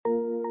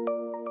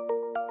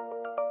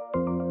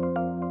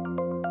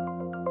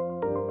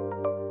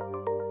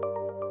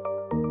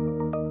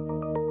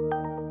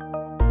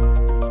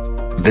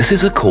This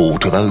is a call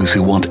to those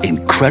who want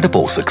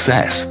incredible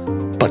success,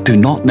 but do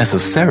not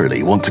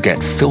necessarily want to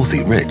get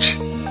filthy rich.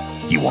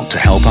 You want to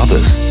help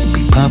others,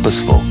 be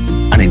purposeful,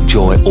 and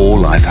enjoy all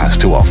life has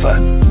to offer.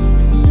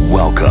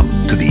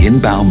 Welcome to the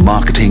Inbound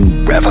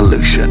Marketing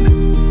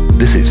Revolution.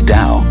 This is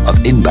Tao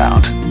of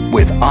Inbound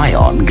with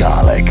Ion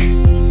Garlic.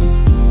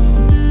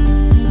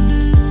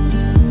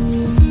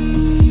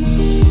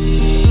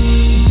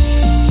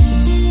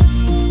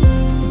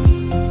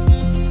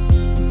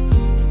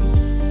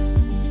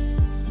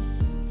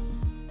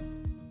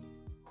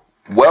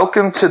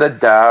 Welcome to the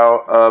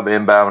Tao of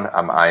Inbound.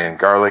 I'm Ion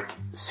Garlic,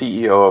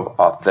 CEO of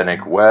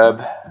Authentic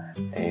Web,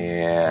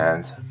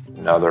 and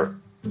another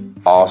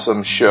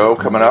awesome show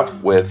coming up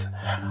with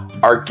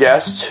our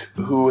guest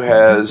who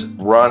has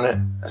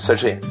run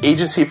essentially an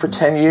agency for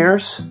 10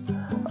 years.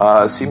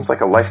 Seems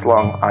like a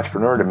lifelong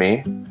entrepreneur to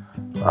me.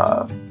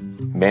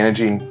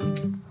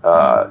 Managing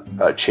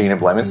a chain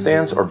of lemon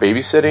stands or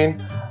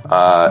babysitting.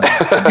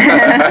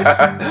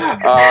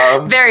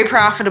 Very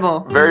profitable.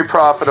 Very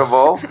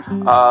profitable.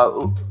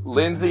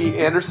 Lindsay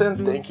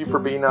Anderson, thank you for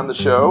being on the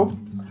show.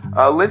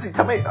 Lindsay,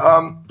 tell me,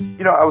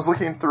 I was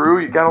looking through,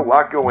 you got a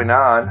lot going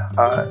on.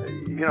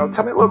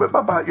 Tell me a little bit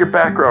about your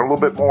background, a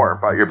little bit more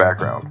about your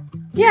background.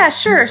 Yeah,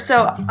 sure.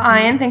 So,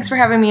 Ion, thanks for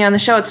having me on the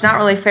show. It's not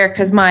really fair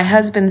because my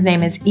husband's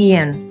name is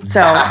Ian.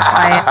 So,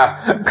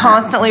 I'm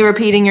constantly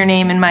repeating your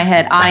name in my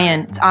head.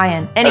 Ion. It's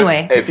Ion.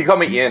 Anyway. If you call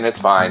me Ian, it's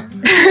fine.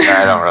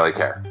 I don't really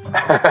care.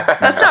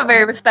 That's not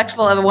very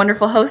respectful of a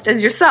wonderful host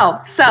as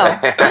yourself. So,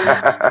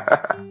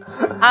 a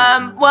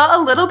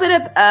little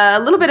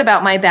bit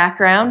about my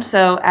background.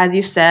 So, as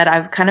you said,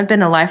 I've kind of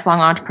been a lifelong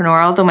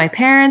entrepreneur, although my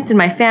parents and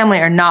my family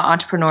are not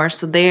entrepreneurs.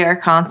 So they are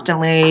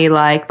constantly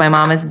like, my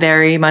mom is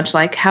very much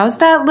like, how's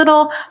that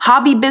little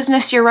hobby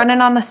business you're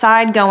running on the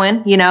side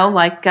going?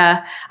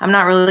 I'm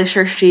not really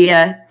sure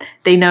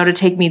they know to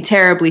take me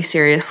terribly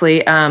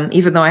seriously,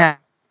 even though I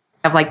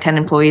have like 10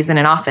 employees in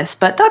an office,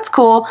 but that's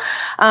cool.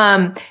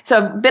 So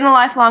I've been a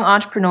lifelong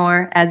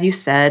entrepreneur, as you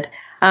said.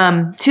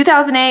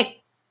 2008,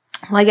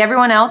 like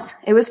everyone else,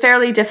 it was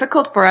fairly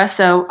difficult for us.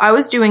 So I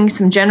was doing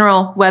some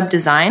general web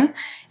design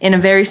in a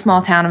very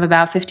small town of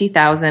about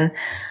 50,000.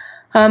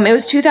 It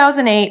was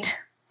 2008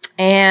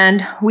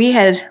 and we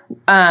had,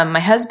 my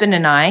husband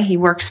and I, he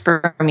works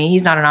for me.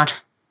 He's not an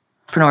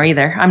entrepreneur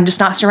either. I'm just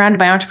not surrounded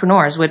by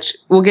entrepreneurs, which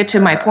we'll get to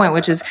my point,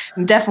 which is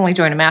definitely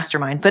join a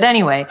mastermind. But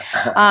anyway,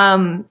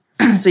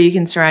 so you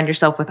can surround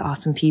yourself with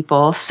awesome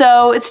people.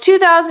 So it's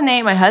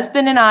 2008. My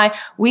husband and I,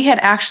 we had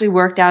actually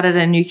worked out at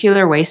a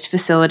nuclear waste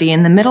facility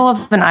in the middle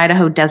of an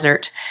Idaho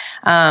desert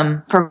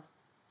for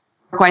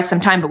quite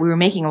some time, but we were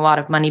making a lot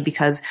of money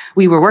because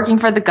we were working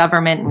for the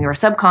government and we were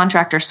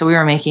subcontractors, so we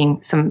were making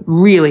some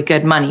really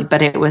good money,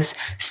 but it was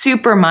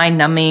super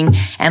mind-numbing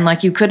and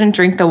like you couldn't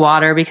drink the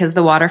water because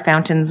the water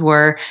fountains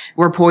were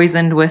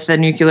poisoned with the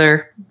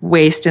nuclear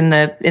waste in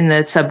the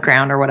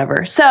subground or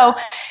whatever. So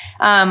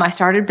I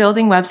started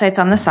building websites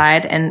on the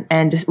side and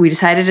we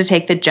decided to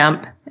take the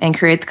jump and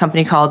create the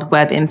company called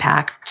Web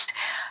Impact.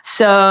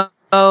 So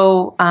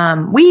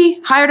we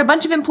hired a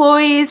bunch of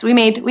employees. We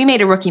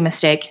made a rookie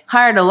mistake,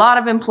 hired a lot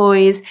of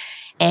employees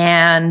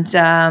and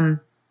got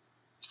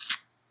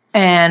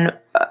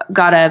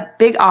a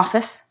big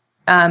office.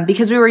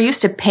 Because we were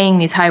used to paying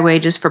these high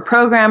wages for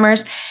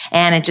programmers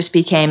and it just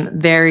became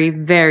very,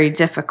 very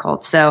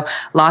difficult. So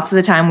lots of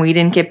the time we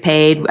didn't get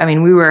paid. I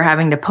mean, we were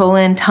having to pull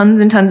in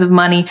tons and tons of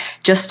money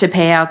just to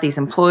pay out these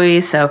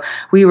employees. So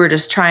we were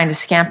just trying to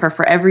scamper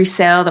for every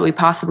sale that we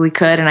possibly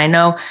could. And I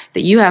know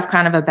that you have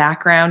kind of a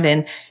background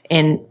in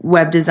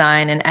web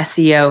design and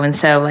SEO. And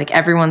so like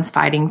everyone's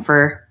fighting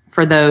for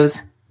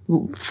those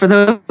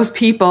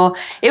people.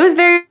 It was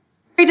very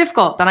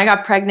difficult. Then I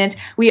got pregnant.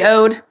 We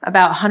owed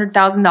about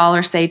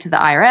 $100,000, say, to the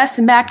IRS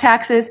in back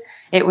taxes.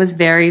 It was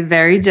very,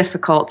 very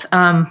difficult.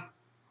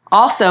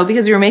 Also,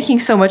 because we were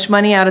making so much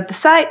money out at the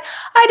site,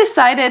 I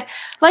decided,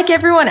 like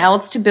everyone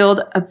else, to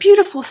build a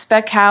beautiful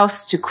spec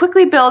house, to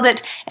quickly build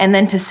it, and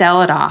then to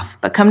sell it off.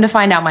 But come to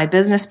find out, my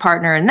business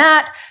partner in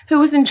that, who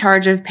was in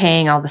charge of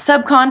paying all the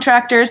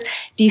subcontractors,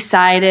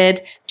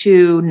 decided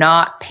to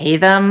not pay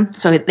them.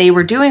 So they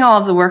were doing all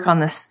of the work on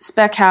this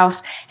spec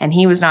house, and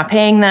he was not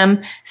paying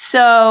them.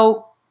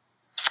 So,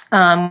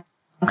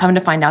 come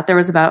to find out there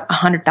was about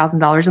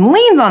 $100,000 in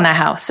liens on that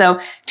house. So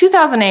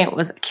 2008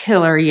 was a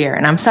killer year.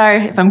 And I'm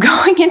sorry if I'm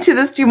going into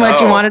this too much.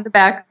 You wanted the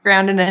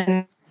background and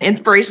an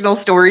inspirational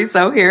story.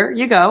 So here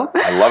you go.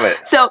 I love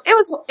it. So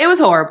it was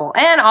horrible.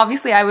 And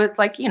obviously I was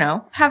like,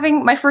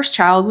 having my first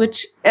child,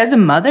 which as a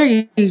mother,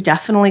 you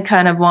definitely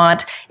kind of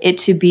want it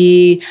to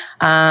be,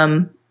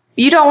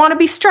 you don't want to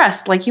be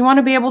stressed. Like you want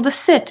to be able to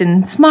sit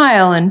and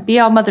smile and be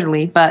all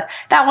motherly. But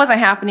that wasn't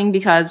happening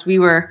because we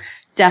were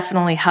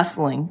definitely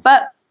hustling.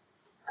 But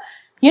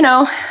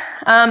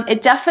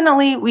it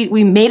definitely,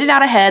 we made it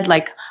out ahead.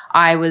 Like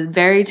I was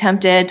very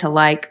tempted to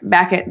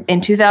back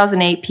in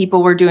 2008,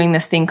 people were doing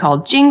this thing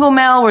called jingle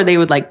mail where they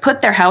would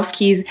put their house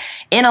keys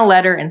in a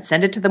letter and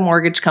send it to the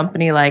mortgage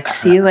company.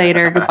 See you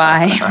later.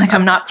 Goodbye.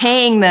 I'm not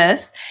paying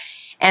this.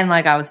 And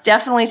like, I was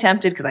definitely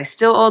tempted because I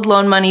still owed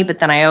loan money, but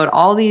then I owed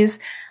all these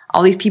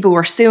people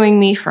were suing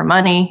me for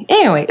money.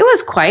 Anyway, it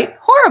was quite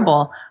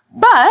horrible.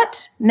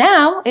 But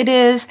now it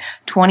is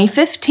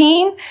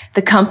 2015.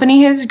 The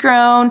company has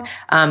grown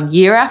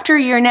year after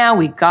year now.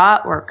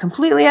 We're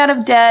completely out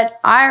of debt.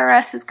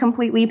 IRS is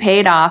completely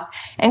paid off.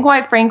 And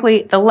quite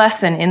frankly, the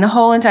lesson in the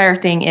whole entire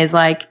thing is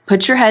like,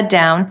 put your head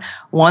down,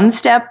 one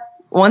step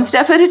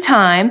at a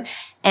time.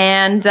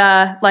 And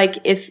like,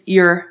 if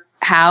you're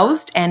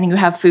housed and you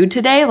have food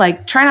today,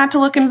 like, try not to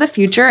look into the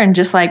future and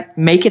just like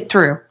make it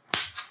through.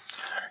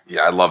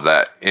 Yeah, I love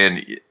that.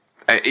 And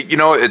you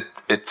know,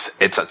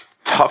 it's a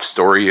tough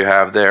story you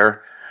have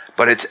there,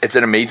 but it's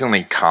an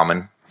amazingly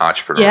common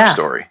entrepreneur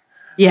story.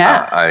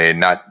 Yeah. I mean,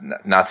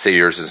 not say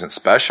yours isn't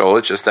special.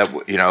 It's just that,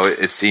 you know,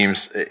 it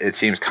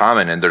seems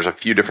common, and there's a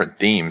few different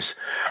themes.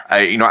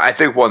 I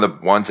think one of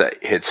the ones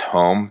that hits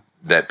home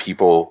that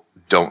people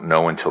don't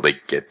know until they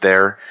get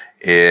there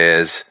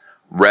is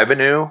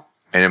revenue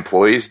and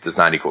employees does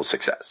not equal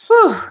success.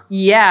 Whew.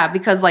 Yeah,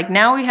 because like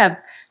now we have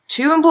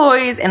 2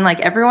 employees and like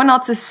everyone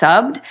else is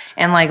subbed,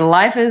 and like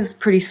life is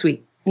pretty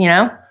sweet, you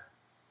know?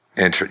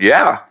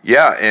 Yeah.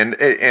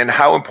 And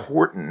how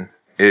important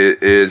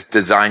is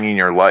designing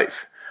your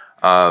life?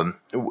 Did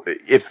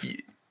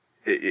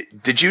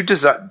you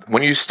design,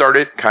 when you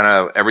started kind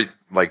of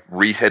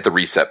hit the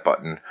reset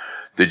button,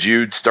 did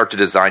you start to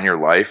design your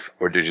life,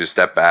 or did you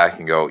step back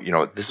and go, you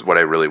know, this is what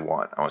I really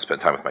want. I want to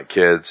spend time with my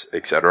kids,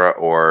 etc.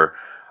 Or,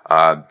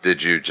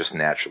 did you just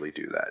naturally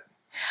do that?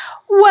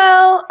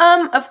 Well,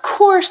 of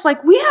course,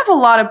 like we have a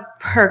lot of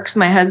perks,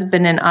 my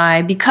husband and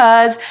I,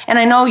 because, and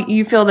I know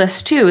you feel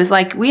this too, is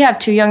like we have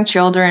 2 young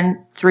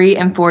children, 3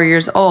 and 4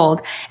 years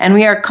old, and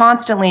we are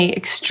constantly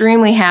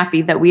extremely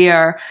happy that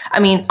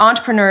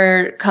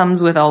entrepreneur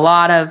comes with a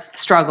lot of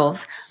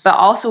struggles. But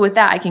also with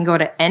that, I can go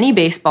to any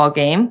baseball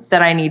game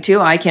that I need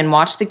to. I can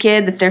watch the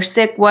kids if they're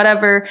sick,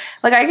 whatever.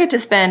 Like I get to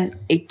spend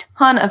a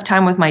ton of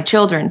time with my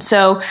children.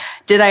 So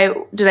did I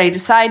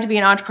decide to be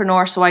an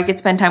entrepreneur so I could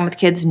spend time with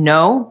kids?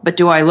 No. But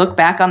do I look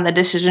back on the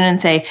decision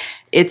and say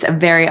it's a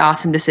very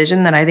awesome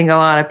decision that I think a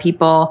lot of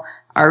people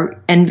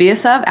are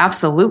envious of?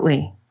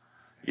 Absolutely.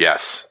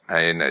 Yes.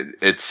 And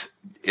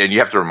you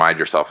have to remind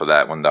yourself of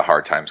that when the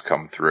hard times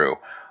come through,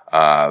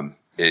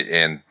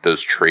 and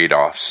those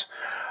trade-offs.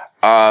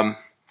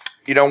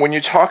 You know, when you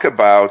talk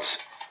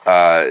about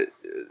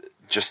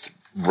just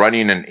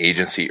running an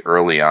agency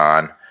early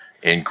on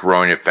and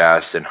growing it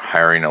fast and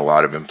hiring a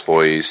lot of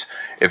employees,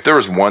 if there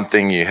was one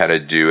thing you had to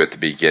do at the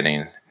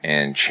beginning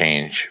and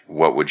change,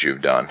 what would you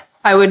have done?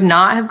 I would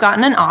not have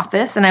gotten an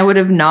office, and I would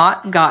have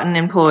not gotten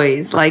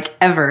employees, like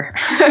ever.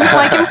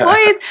 Like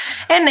employees,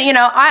 and you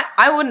know,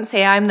 I wouldn't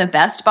say I'm the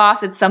best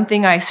boss. It's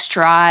something I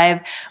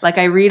strive. Like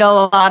I read a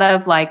lot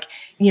of like,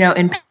 you know,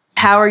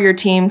 empower your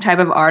team type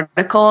of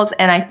articles.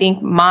 And I think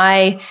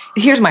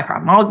here's my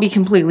problem. I'll be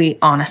completely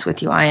honest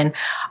with you, Ian.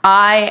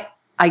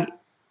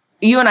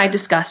 You and I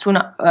discussed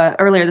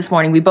earlier this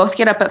morning, we both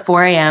get up at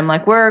 4 a.m.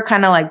 Like we're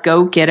kind of like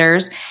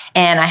go-getters,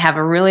 and I have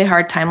a really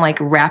hard time like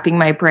wrapping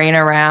my brain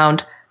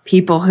around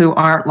people who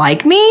aren't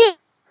like me,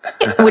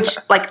 which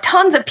like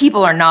tons of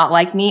people are not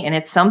like me. And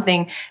it's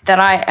something that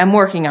I am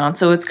working on.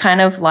 So it's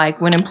kind of like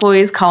when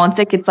employees call in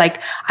sick, it's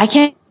like, I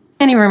can't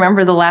even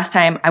remember the last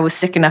time I was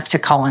sick enough to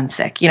call in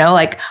sick. You know,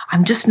 like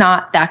I'm just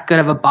not that good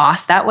of a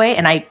boss that way.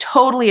 And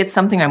it's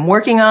something I'm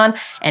working on,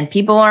 and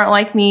people aren't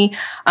like me.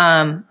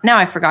 Now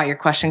I forgot your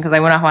question because I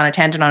went off on a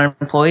tangent on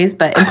employees,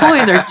 but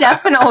employees are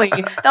definitely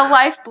the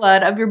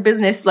lifeblood of your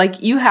business.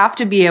 Like you have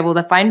to be able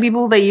to find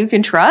people that you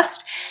can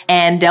trust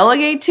and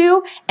delegate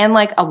to. And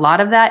like a lot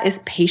of that is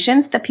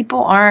patience that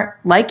people aren't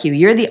like you.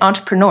 You're the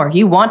entrepreneur.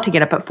 You want to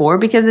get up at 4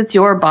 because it's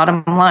your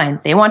bottom line.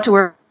 They want to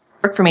work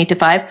from 8 to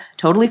 5,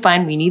 totally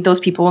fine. We need those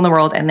people in the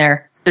world, and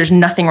there's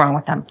nothing wrong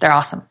with them. They're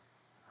awesome.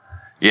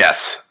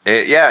 Yes.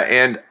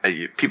 And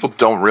people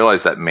don't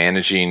realize that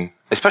managing,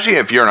 especially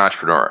if you're an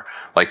entrepreneur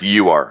like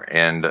you are,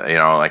 and you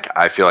know, like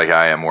I feel like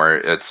I am,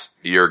 where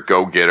you're a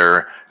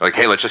go-getter, like,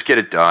 hey, let's just get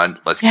it done.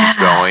 Let's keep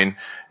going.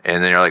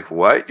 And then you're like,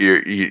 what?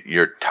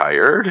 You're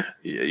tired?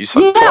 You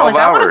slept 12 hours.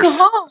 I want to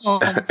go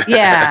home.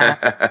 Yeah.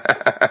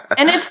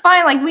 And it's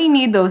fine. Like, we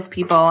need those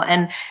people.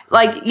 And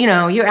like, you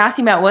know, you're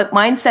asking about what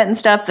mindset and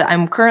stuff that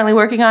I'm currently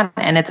working on.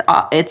 And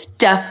it's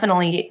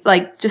definitely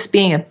like just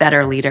being a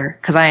better leader.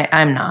 Cause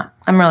I'm not.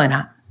 I'm really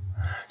not.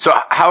 So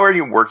how are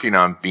you working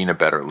on being a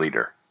better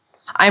leader?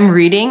 I'm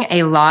reading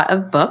a lot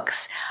of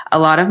books, a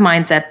lot of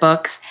mindset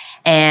books.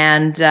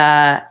 And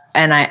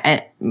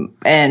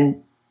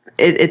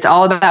it's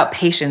all about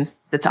patience.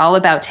 It's all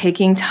about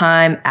taking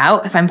time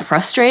out. If I'm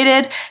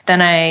frustrated,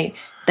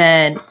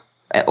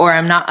 or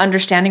I'm not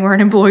understanding where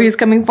an employee is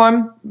coming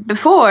from,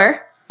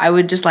 before I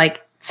would just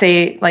like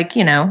say, like,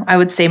 you know, I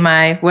would say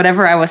my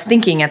whatever I was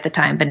thinking at the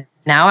time. But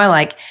now I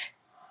like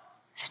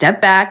step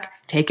back,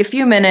 take a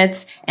few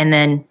minutes, and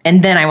then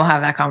I will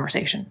have that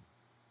conversation.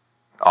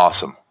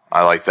 Awesome.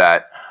 I like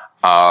that.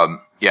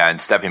 Yeah,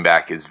 and stepping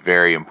back is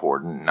very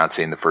important. Not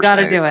saying the first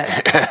Gotta thing. do it.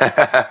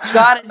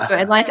 Gotta do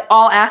it. And like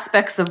all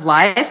aspects of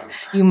life,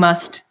 you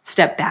must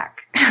step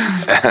back.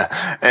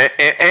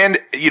 and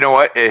you know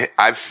what?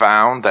 I've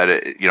found that,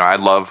 I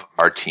love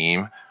our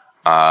team.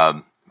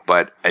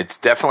 But it's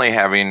definitely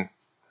having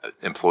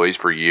employees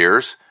for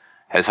years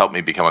has helped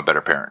me become a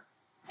better parent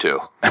too.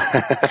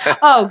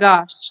 Oh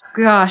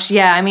gosh.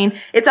 Yeah. I mean,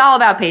 it's all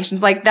about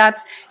patience. Like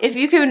if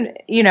you can,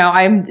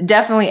 I'm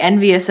definitely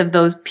envious of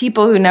those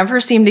people who never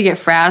seem to get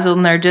frazzled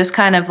and they're just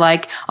kind of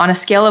like on a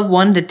scale of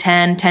 1 to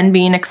 10, 10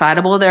 being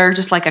excitable, they're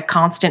just like a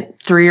constant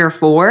 3 or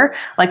 4.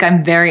 Like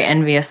I'm very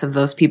envious of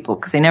those people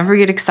because they never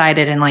get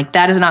excited. And like,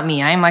 that is not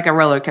me. I'm like a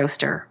roller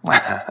coaster.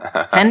 Like,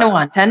 10 to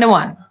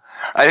 1.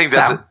 I think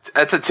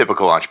that's a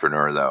typical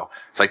entrepreneur though.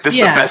 It's like, this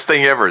is the best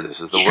thing ever.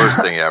 This is the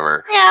worst thing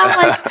ever. Yeah.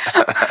 Like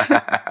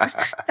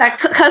that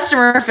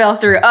customer fell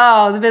through.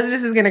 Oh, the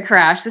business is going to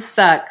crash. This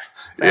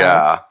sucks. So.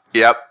 Yeah.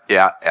 Yep.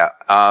 Yeah.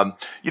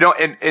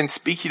 And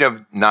speaking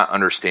of not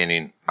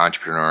understanding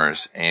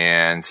entrepreneurs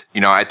and,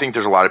 I think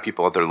there's a lot of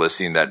people out there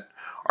listening that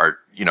are,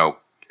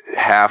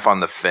 half on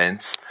the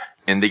fence.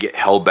 And they get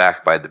held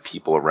back by the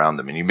people around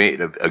them. And you made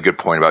a good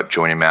point about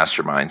joining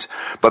masterminds.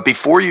 But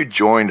before you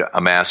joined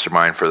a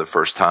mastermind for the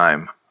first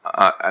time,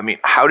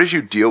 how did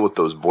you deal with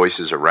those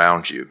voices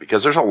around you?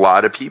 Because there's a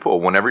lot of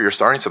people, whenever you're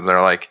starting something, they're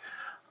like,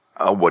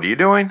 oh, what are you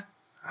doing?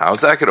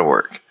 How's that going to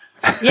work?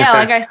 Yeah,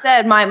 like I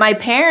said, my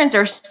parents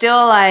are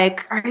still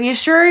like, are you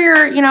sure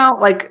you're,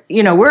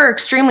 we're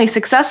extremely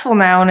successful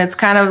now. And it's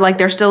kind of like,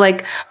 they're still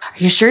like, are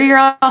you sure you're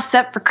all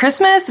set for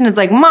Christmas? And it's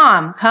like,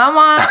 Mom, come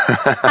on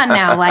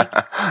now. Like,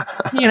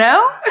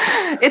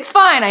 it's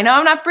fine. I know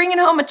I'm not bringing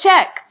home a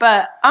check,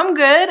 but I'm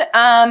good.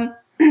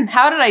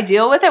 How did I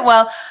deal with it?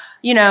 Well,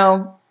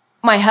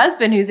 my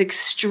husband, who's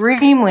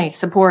extremely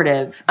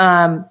supportive,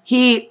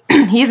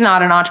 he's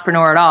not an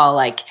entrepreneur at all.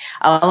 Like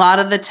a lot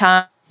of the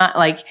time,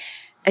 like,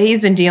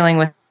 he's been dealing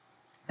with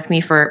me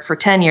for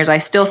 10 years. I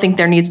still think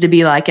there needs to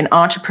be like an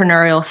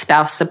entrepreneurial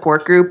spouse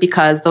support group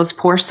because those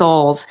poor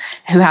souls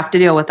who have to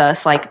deal with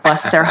us, like,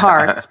 bless their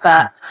hearts.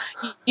 But,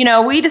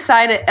 we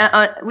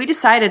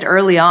decided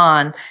early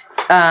on,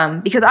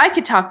 because I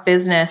could talk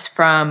business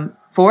from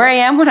 4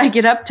 a.m. when I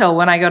get up till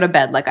when I go to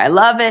bed. Like, I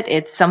love it.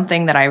 It's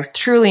something that I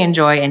truly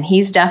enjoy. And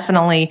he's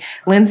definitely,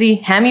 Lindsay,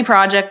 hand me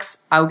projects.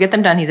 I will get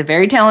them done. He's a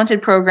very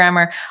talented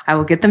programmer. I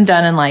will get them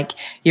done. And like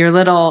your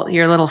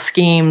little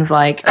schemes,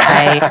 like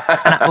I'm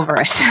kind of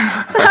over it.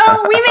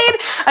 So we made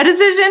a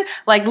decision,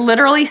 like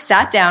literally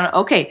sat down.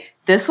 Okay,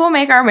 this will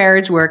make our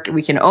marriage work.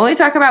 We can only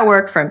talk about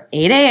work from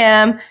 8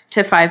 a.m.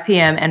 to 5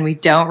 p.m. and we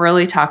don't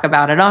really talk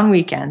about it on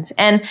weekends.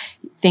 And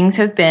things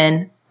have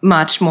been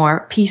much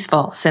more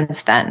peaceful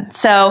since then.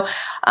 So,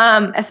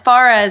 as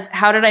far as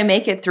how did I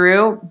make it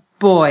through?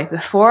 Boy,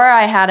 before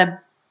I had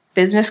a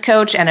business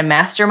coach and a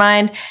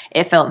mastermind,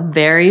 it felt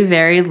very,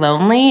 very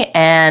lonely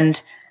and,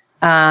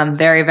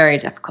 very, very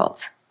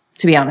difficult,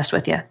 to be honest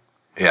with you.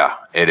 Yeah,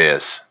 it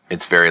is.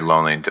 It's very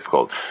lonely and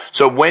difficult.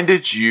 So which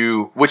did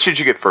you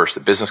get first,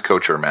 a business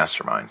coach or a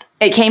mastermind?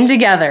 It came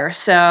together.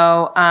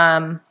 So,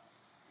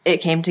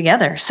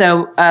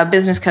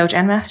 business coach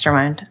and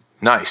mastermind.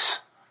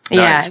 Nice.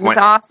 Yeah, it was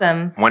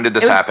awesome. When did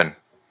this happen?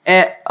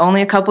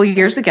 Only a couple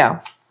years ago.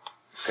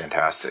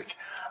 Fantastic.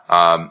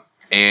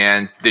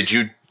 And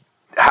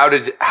how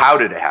did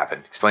it happen?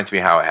 Explain to me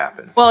how it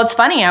happened. Well, it's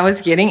funny. I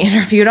was getting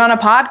interviewed on a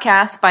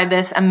podcast by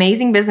this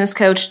amazing business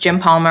coach, Jim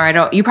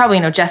Palmer. You probably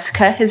know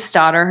Jessica, his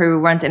daughter, who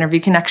runs Interview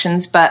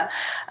Connections. But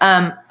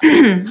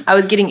I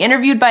was getting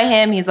interviewed by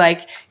him. He's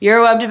like, "You're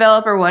a web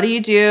developer. What do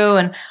you do?"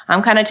 And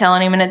I'm kind of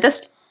telling him. And at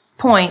this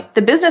point,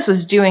 the business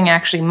was doing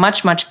actually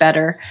much, much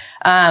better,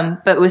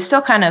 but was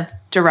still kind of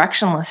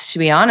directionless, to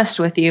be honest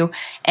with you.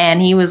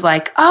 And he was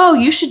like, "Oh,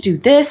 you should do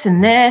this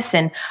and this,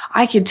 and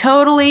I could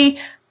totally,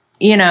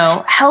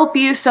 help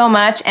you so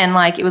much." And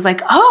like, it was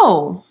like,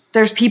 "Oh,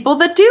 there's people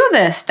that do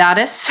this. That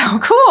is so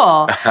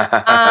cool."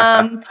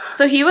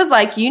 So he was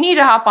like, "You need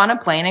to hop on a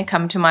plane and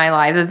come to my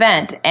live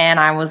event." And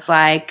I was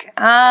like,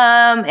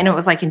 and it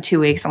was like in 2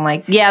 weeks. I'm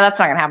like, "Yeah, that's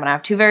not going to happen. I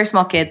have 2 very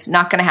small kids.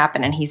 Not going to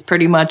happen." And he's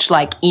pretty much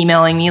like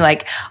emailing me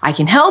like, "I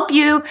can help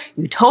you.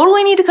 You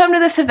totally need to come to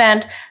this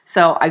event."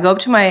 So I go up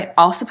to my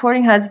all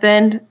supporting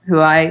husband,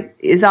 who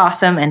is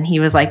awesome. And he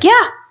was like,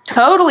 "Yeah,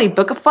 totally.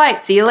 Book a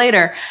flight. See you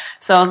later."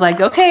 So I was like,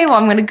 okay, well,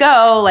 I'm going to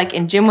go. Like,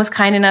 and Jim was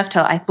kind enough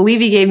to, I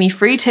believe he gave me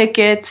free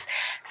tickets.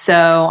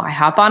 So I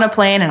hop on a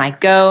plane and I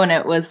go, and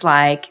it was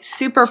like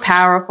super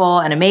powerful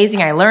and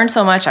amazing. I learned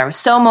so much. I was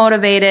so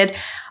motivated.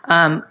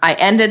 I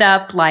ended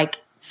up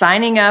like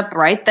signing up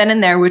right then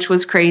and there, which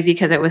was crazy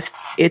because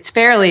it's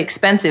fairly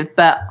expensive,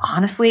 but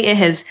honestly, it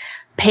has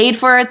paid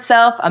for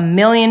itself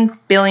 1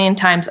 billion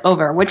times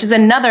over, which is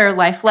another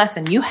life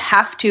lesson. You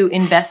have to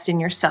invest in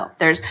yourself.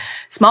 There's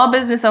small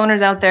business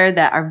owners out there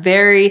that are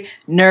very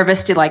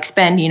nervous to like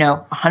spend,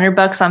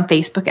 $100 on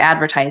Facebook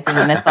advertising.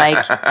 And it's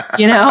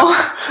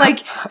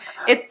like,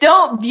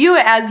 don't view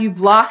it as you've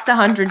lost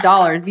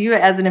 $100. View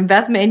it as an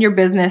investment in your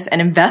business,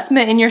 an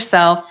investment in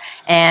yourself,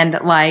 and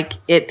like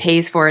it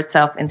pays for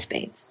itself in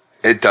spades.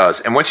 It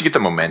does. And once you get the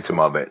momentum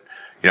of it,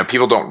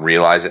 people don't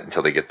realize it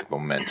until they get the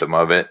momentum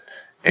of it.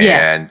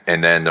 And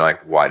then they're like,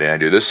 "Why didn't I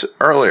do this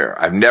earlier?"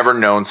 I've never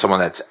known someone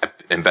that's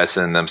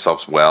invested in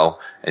themselves well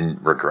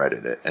and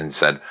regretted it and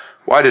said,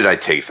 why did I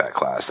take that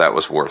class? That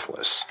was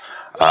worthless.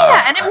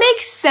 Yeah, and it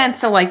makes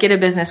sense to like get a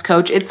business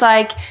coach. It's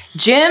like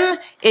Jim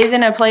is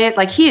in a place,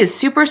 like he is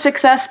super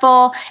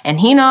successful and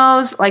he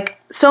knows like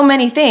so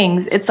many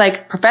things. It's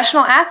like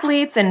professional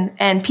athletes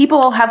and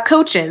people have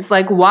coaches.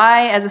 Like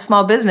why as a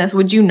small business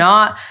would you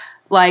not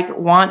like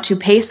want to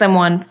pay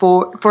someone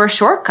for a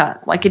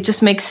shortcut? Like it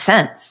just makes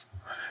sense.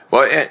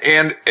 Well,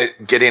 and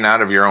getting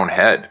out of your own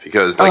head,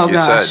 because like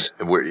said,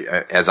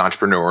 as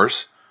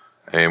entrepreneurs,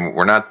 and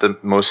we're not the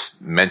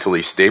most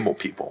mentally stable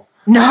people.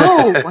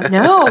 No,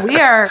 we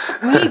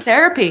need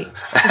therapy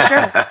for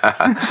sure.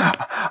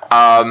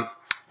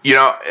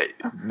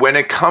 When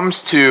it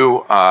comes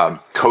to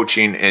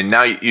coaching, and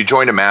now you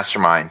joined a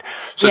mastermind.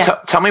 So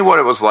tell me what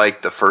it was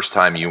like the first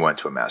time you went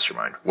to a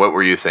mastermind. What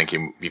were you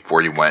thinking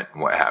before you went,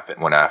 and what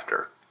happened? What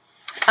after?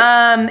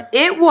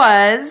 It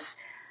was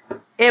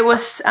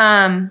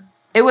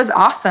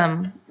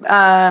awesome.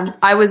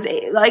 I was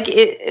like,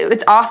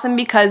 it's awesome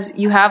because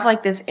you have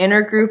like this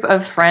inner group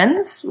of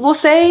friends, we'll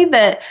say,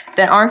 that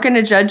aren't going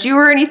to judge you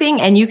or anything.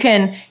 And you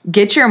can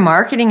get your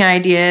marketing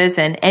ideas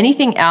and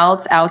anything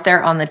else out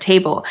there on the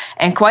table.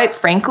 And quite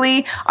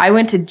frankly, I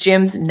went to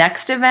Jim's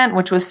next event,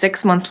 which was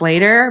 6 months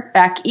later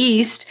back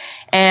east.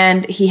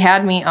 And he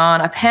had me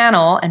on a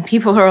panel and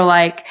people were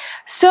like,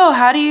 so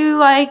how do you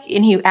like,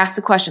 and he asked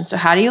the question, so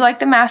how do you like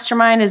the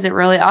mastermind? Is it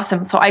really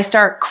awesome? So I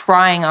start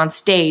crying on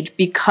stage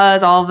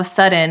because all of a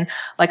sudden,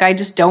 like I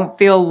just don't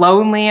feel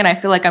lonely and I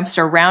feel like I'm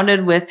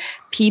surrounded with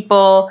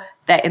people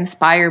that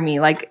inspire me.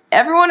 Like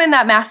everyone in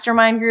that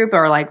mastermind group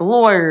are like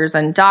lawyers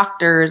and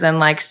doctors and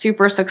like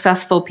super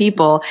successful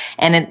people.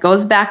 And it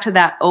goes back to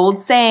that old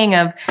saying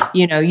of,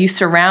 you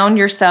surround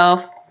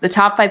yourself, the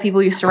top 5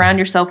 people you surround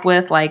yourself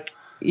with, like,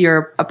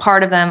 you're a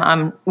part of them.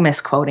 I'm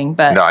misquoting,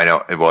 but no, I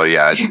know. Well,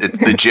 yeah, it's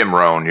the Jim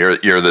Rohn.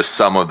 You're the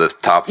sum of the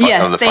top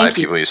of the 5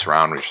 people you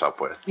surround yourself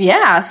with.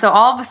 Yeah. So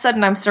all of a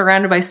sudden, I'm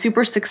surrounded by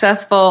super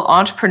successful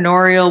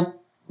entrepreneurial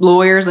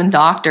lawyers and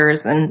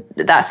doctors, and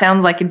that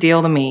sounds like a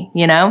deal to me.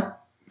 Yeah.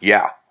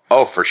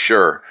 Oh, for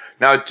sure.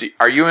 Now,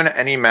 are you in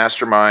any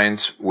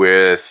masterminds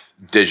with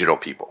digital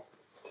people?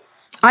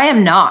 I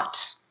am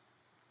not.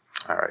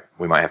 All right.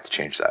 We might have to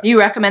change that. You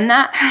recommend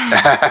that?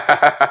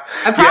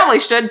 I probably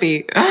should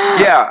be.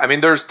 Yeah. I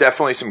mean, there's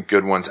definitely some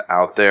good ones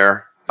out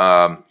there.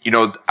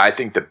 I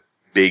think the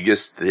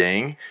biggest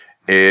thing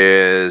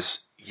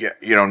is,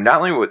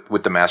 not only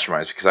with the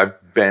masterminds, because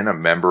I've been a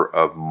member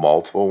of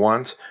multiple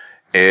ones,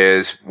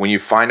 is when you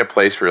find a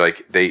place where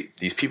like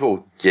these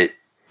people get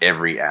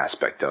every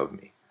aspect of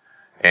me.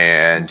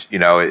 And,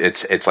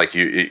 it's like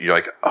you're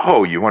like,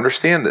 oh, you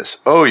understand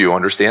this. Oh, you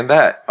understand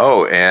that.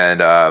 Oh,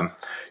 and,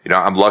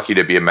 I'm lucky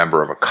to be a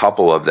member of a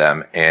couple of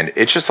them, and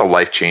it's just a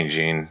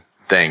life-changing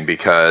thing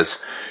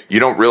because you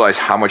don't realize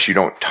how much you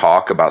don't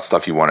talk about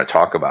stuff you want to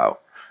talk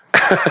about.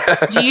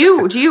 Do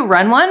you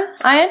run one,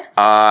 Ian?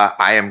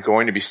 I am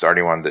going to be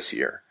starting one this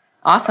year.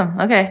 Awesome.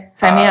 Okay.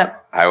 Sign me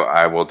up.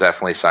 I will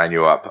definitely sign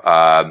you up.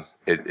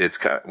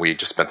 We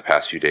just spent the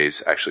past few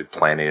days actually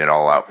planning it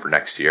all out for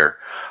next year.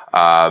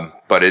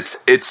 But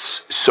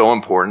it's so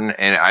important,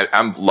 and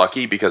I'm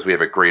lucky because we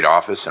have a great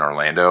office in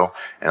Orlando,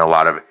 and a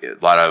lot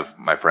of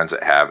my friends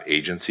that have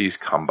agencies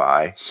come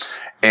by.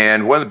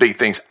 And one of the big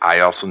things I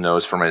also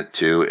notice from it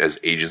too, as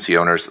agency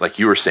owners, like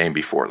you were saying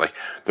before, like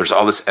there's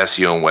all this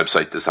SEO and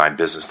website design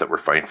business that we're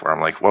fighting for.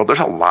 I'm like, well, there's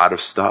a lot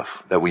of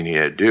stuff that we need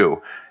to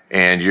do.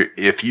 And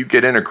if you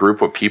get in a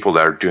group of people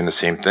that are doing the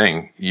same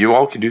thing, you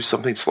all can do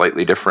something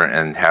slightly different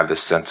and have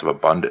this sense of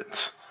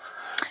abundance.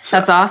 So.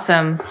 That's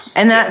awesome.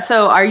 And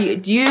so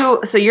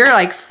you're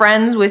like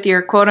friends with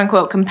your quote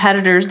unquote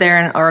competitors there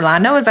in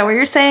Orlando? Is that what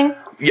you're saying?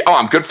 Yeah,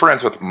 I'm good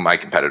friends with my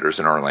competitors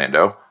in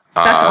Orlando.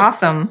 That's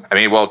awesome. I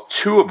mean, well,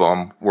 2 of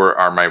them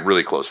are my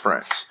really close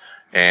friends.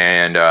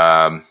 And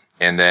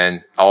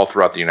then all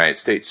throughout the United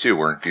States too,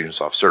 we're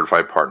Infusionsoft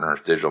certified partner,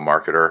 digital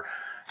marketer.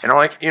 And I'm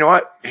like, you know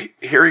what?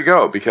 Here you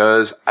go.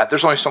 Because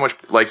there's only so much,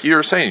 like you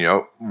were saying,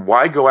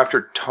 why go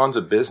after tons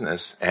of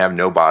business and have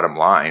no bottom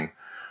line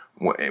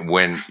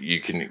when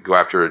you can go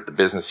after the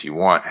business you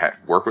want,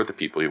 work with the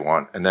people you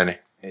want, and then,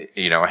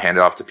 hand it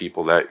off to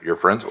people that you're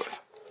friends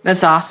with.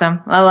 That's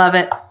awesome. I love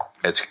it.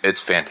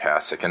 It's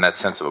fantastic. And that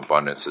sense of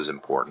abundance is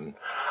important.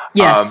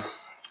 Yes.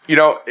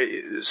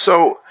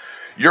 So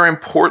you're in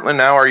Portland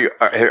now. Are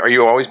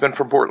you always been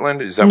from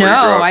Portland? Is that where you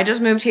grew up? I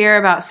just moved here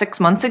about 6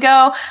 months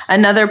ago.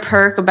 Another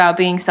perk about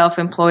being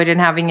self-employed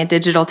and having a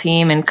digital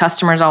team and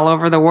customers all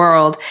over the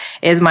world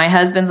is my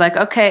husband's like,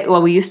 okay,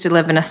 well, we used to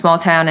live in a small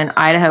town in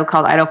Idaho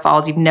called Idaho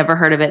Falls. You've never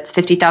heard of it. It's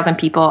 50,000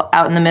 people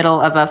out in the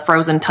middle of a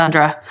frozen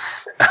tundra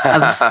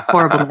of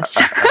horribleness.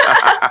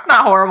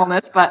 Not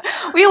horribleness, but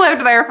we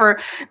lived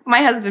there my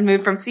husband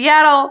moved from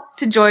Seattle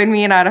to join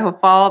me in Idaho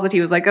Falls, and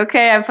he was like,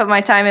 okay, I've put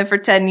my time in for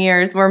 10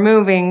 years. We're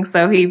moving.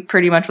 So he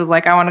pretty much was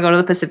like, I want to go to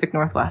the Pacific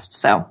Northwest.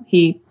 So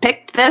he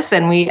picked this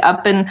and we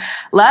up and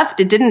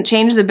left. It didn't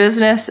change the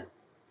business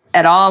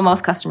at all.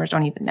 Most customers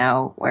don't even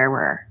know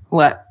where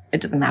what. It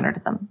doesn't matter to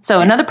them.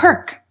 So another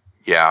perk.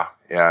 Yeah.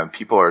 Yeah,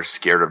 people are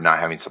scared of not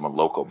having someone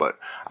local, but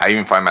I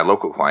even find my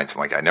local clients, I'm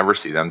like, I never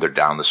see them. They're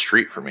down the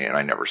street from me, and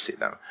I never see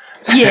them.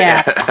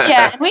 Yeah.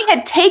 And we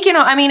had taken,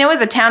 it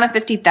was a town of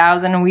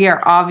 50,000, and we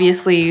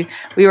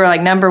were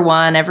like number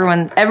one.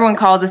 Everyone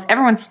calls us.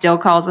 Everyone still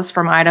calls us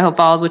from Idaho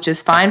Falls, which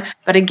is fine.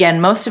 But again,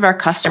 most of our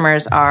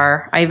customers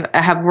I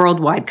have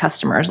worldwide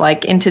customers.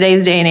 Like in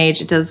today's day and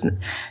age,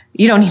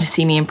 you don't need to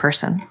see me in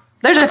person.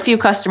 There's a few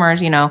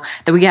customers,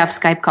 that we have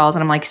Skype calls,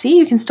 and I'm like, see,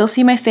 you can still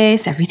see my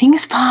face. Everything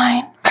is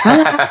fine.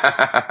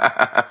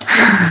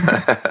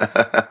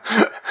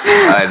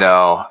 I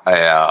know.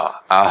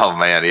 Oh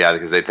man, yeah,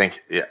 because they think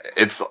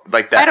it's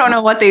like that. I don't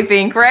know what they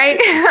think, right?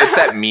 It's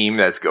that meme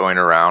that's going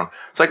around.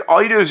 It's like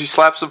all you do is you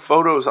slap some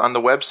photos on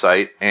the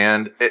website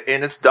and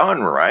it's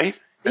done, right?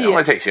 It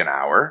only takes you an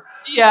hour.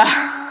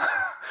 Yeah.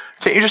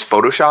 Can't you just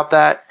Photoshop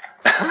that?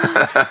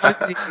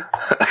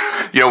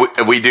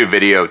 We do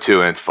video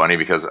too, and it's funny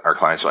because our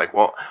clients are like,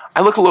 well,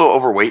 I look a little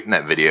overweight in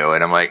that video,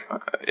 and I'm like,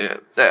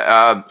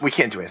 we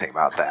can't do anything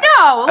about that.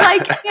 No,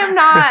 I'm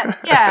not.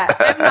 Yeah,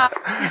 I'm not.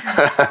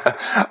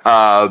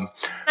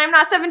 I'm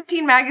not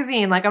 17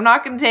 magazine. I'm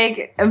not going to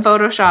take and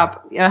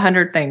Photoshop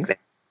 100 things.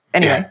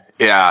 Anyway.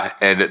 Yeah,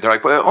 and they're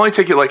like, well, it'll only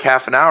take you like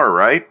half an hour,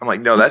 right? I'm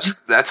like, no,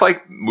 that's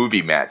like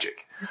movie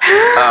magic.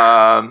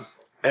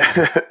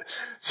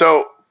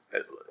 So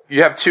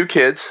you have 2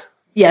 kids.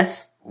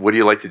 Yes. What do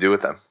you like to do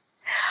with them?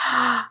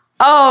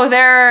 Oh,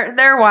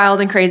 they're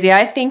wild and crazy.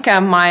 I think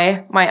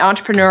my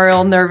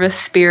entrepreneurial nervous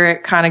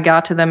spirit kind of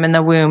got to them in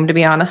the womb, to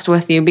be honest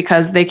with you,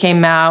 because they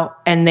came out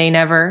and they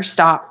never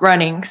stopped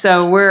running.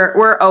 So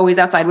we're always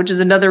outside, which is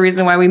another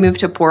reason why we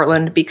moved to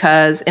Portland,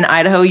 because in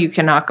Idaho you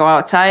cannot go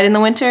outside in the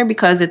winter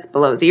because it's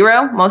below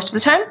 0 most of the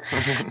time.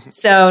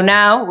 So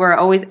now we're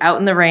always out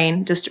in the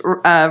rain, just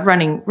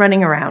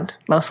running around,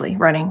 mostly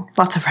running,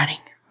 lots of running.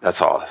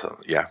 That's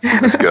awesome. Yeah,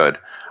 that's good.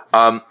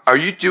 Are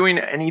you doing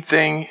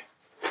anything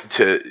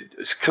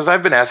because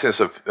I've been asking this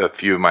a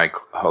few of my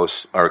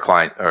hosts or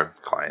clients,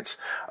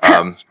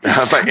 my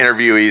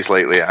interviewees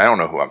lately. I don't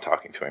know who I'm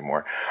talking to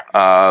anymore.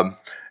 And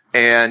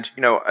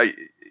I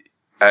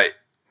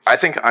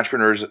think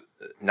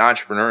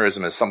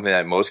entrepreneurism is something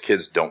that most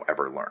kids don't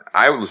ever learn.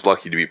 I was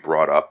lucky to be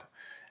brought up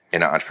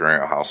in an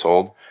entrepreneurial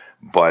household,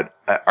 but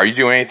are you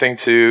doing anything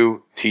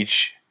to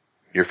teach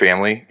your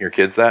family, your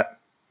kids that?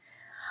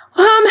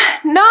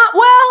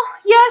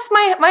 Yes,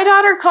 my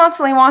daughter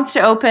constantly wants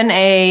to open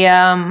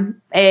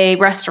a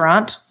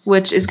restaurant,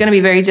 which is going to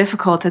be very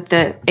difficult at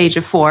the age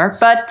of 4.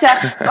 But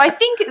I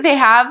think they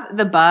have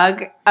the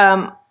bug.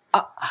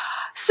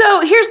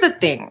 So here's the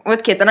thing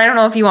with kids, and I don't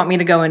know if you want me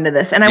to go into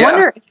this, and I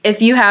wonder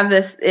if you have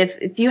this,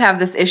 if you have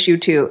this issue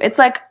too. It's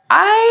like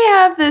I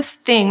have this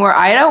thing where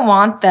I don't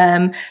want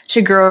them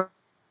to grow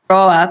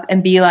up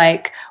and be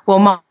like, well,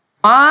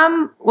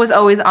 Mom was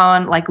always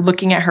on,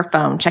 looking at her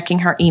phone, checking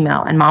her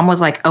email, and Mom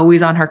was,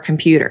 always on her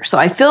computer. So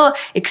I feel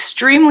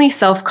extremely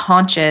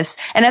self-conscious.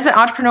 And as an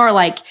entrepreneur,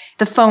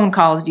 the phone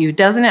calls you,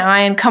 doesn't it,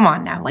 Ian? Come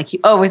on now. You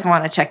always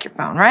want to check your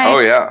phone, right? Oh,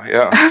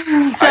 yeah.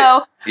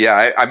 So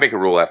I make a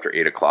rule after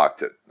 8 o'clock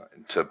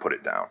to put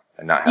it down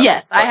and not have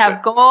Yes, I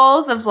have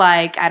goals of,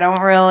 I don't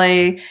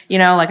really,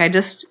 I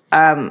just,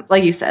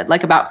 like you said,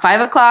 about 5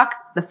 o'clock,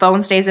 the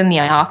phone stays in the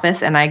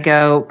office and I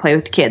go play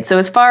with kids. So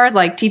as far as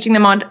teaching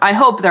them I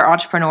hope they're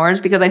entrepreneurs,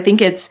 because I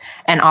think it's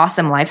an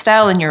awesome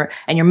lifestyle and you're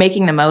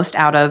making the most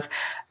out of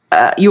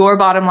your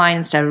bottom line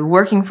instead of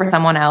working for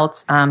someone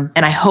else. And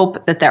I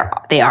hope that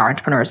they are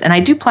entrepreneurs. And I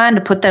do plan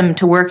to put them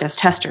to work as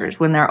testers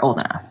when they're old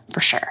enough,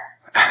 for sure.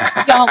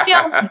 We all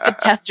have good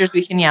testers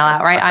we can yell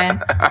out, right,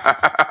 Ian?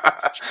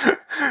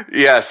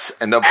 Yes,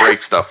 and they'll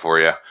break stuff for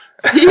you.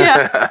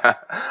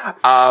 Yeah.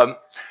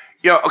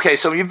 Okay,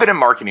 so you've been in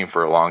marketing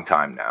for a long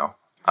time now.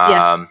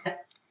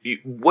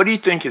 What do you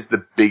think is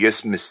the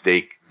biggest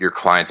mistake your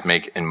clients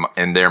make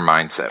in their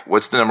mindset?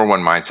 What's the number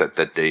one mindset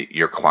that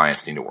your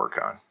clients need to work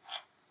on?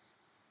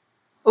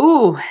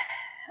 Ooh.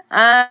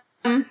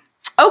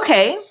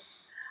 Okay.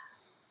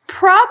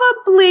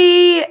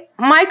 Probably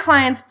my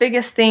clients'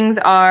 biggest things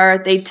are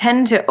they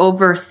tend to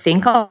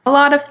overthink a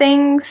lot of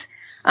things.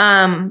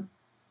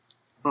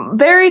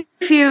 Very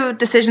few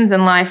decisions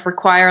in life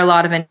require a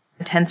lot of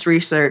intense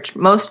research.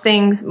 Most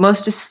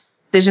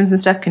decisions and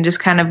stuff can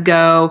just kind of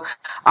go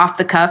off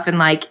the cuff,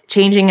 and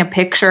changing a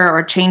picture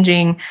or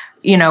changing,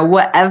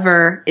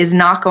 whatever is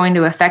not going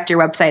to affect your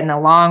website in the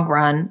long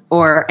run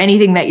or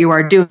anything that you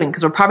are doing,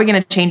 because we're probably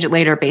going to change it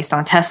later based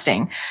on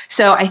testing.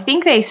 So I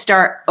think they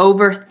start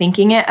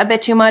overthinking it a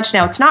bit too much.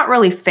 Now, it's not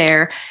really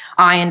fair,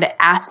 Ian,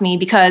 to ask me,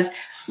 because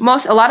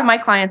a lot of my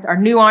clients are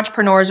new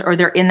entrepreneurs or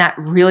they're in that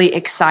really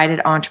excited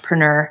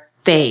entrepreneur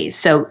phase.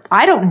 So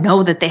I don't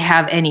know that they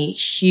have any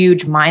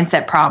huge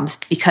mindset problems,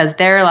 because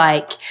they're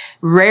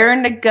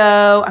raring to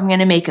go. I'm going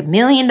to make $1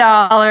 million.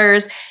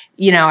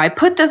 I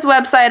put this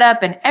website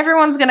up and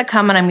everyone's going to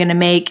come and I'm going to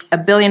make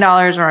 $1 billion,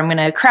 or I'm going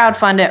to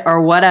crowdfund it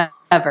or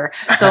whatever.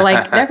 So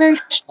they're very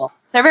special.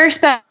 They're very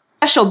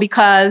special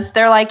because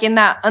they're in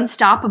that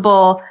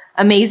unstoppable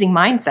amazing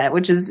mindset,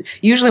 which is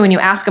usually when you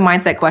ask a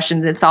mindset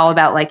question, it's all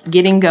about like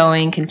getting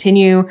going,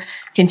 continue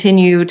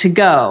to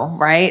go,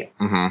 right?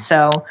 Mm-hmm.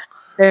 So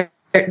they're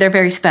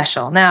very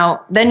special.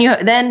 Now, then you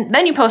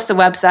post the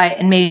website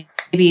and maybe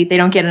they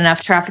don't get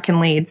enough traffic and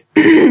leads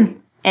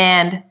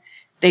and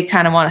they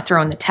kind of want to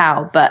throw in the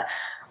towel, but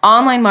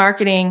online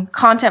marketing,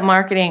 content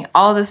marketing,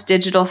 all this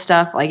digital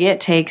stuff, like it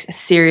takes a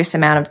serious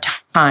amount of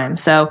time.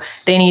 So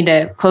they need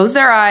to close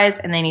their eyes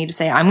and they need to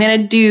say, I'm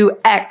going to do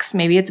X.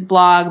 Maybe it's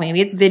blog,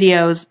 maybe it's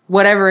videos,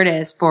 whatever it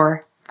is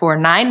for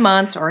 9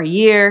 months or a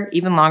year,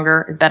 even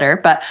longer is better.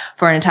 But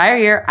for an entire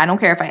year, I don't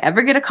care if I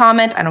ever get a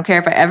comment. I don't care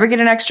if I ever get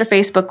an extra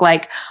Facebook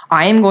like.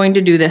 I am going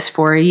to do this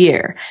for a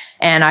year.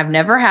 And I've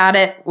never had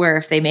it where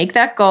if they make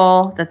that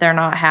goal that they're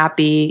not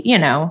happy,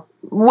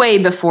 way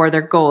before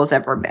their goal is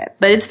ever met.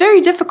 But it's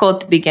very difficult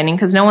at the beginning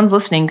because no one's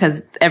listening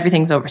because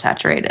everything's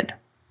oversaturated.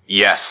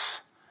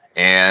 Yes.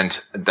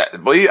 And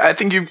I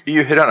think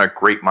you hit on a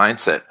great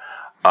mindset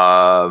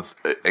of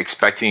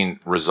expecting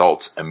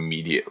results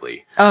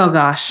immediately. Oh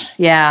gosh.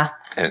 Yeah.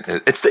 And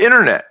it's the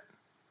internet.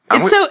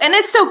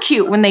 It's so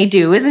cute when they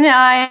do, isn't it?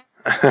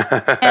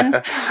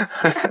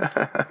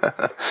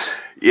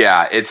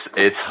 Yeah,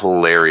 it's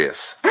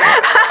hilarious.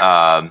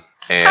 And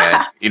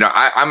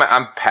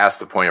I'm past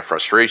the point of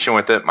frustration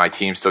with it. My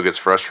team still gets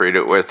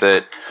frustrated with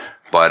it,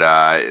 but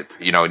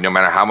no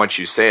matter how much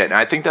you say it, and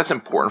I think that's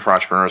important for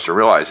entrepreneurs to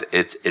realize.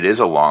 It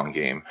is a long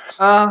game.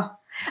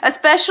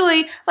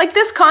 Especially like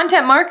this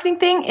content marketing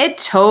thing, it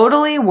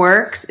totally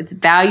works. It's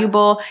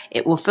valuable.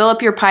 It will fill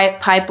up your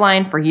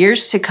pipeline for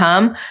years to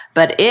come,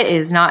 but it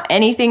is not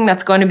anything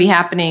that's going to be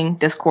happening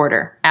this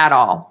quarter at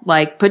all.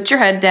 Like, put your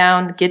head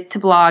down, get to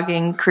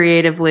blogging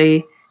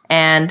creatively,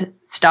 and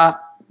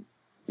stop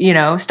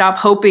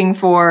hoping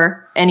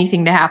for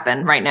anything to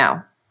happen right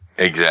now.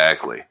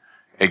 Exactly.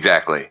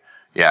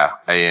 Yeah.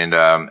 And,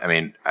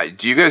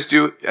 do you guys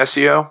do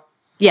SEO?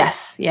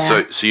 Yes. Yeah.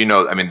 So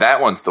that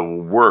one's the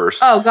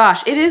worst. Oh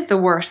gosh, it is the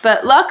worst.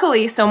 But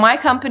luckily, my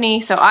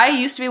company, I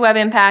used to be Web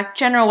Impact,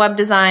 general web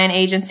design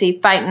agency,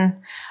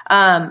 fighting.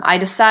 I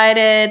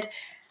decided,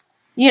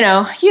 you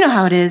know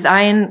how it is.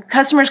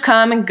 Customers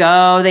come and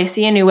go. They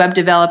see a new web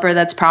developer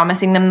that's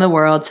promising them the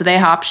world. So they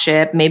hop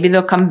ship. Maybe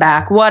they'll come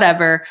back,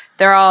 whatever.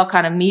 They're all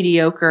kind of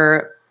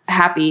mediocre,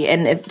 happy.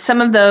 And if some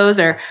of those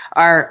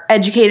are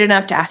educated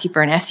enough to ask you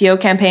for an SEO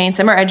campaign,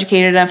 some are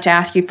educated enough to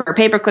ask you for a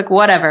pay-per-click,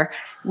 whatever,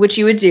 which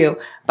you would do.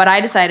 But I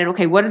decided,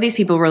 okay, what are these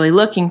people really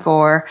looking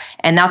for?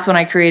 And that's when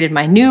I created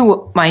my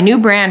new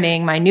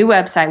branding, my new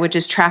website, which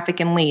is traffic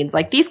and leads.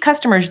 Like, these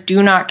customers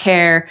do not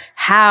care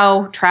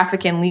how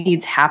traffic and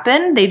leads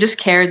happen. They just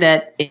care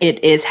that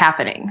it is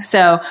happening.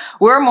 So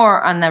we're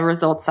more on the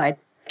results side,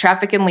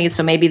 traffic and leads.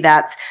 So maybe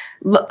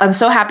I'm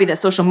so happy that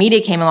social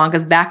media came along,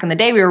 because back in the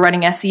day we were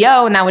running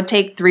SEO and that would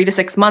take 3 to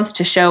 6 months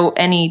to show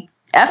any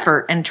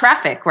effort and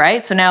traffic,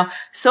 right? So now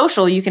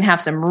social, you can have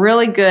some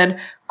really good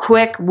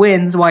quick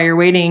wins while you're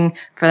waiting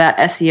for that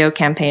SEO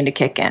campaign to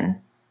kick in.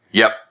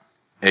 Yep,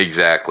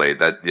 exactly.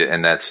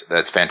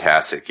 That's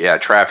fantastic. Yeah,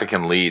 traffic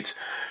and leads,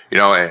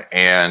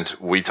 and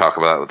we talk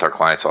about that with our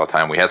clients all the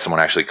time. We had someone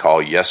actually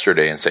call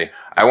yesterday and say,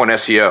 I want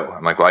SEO.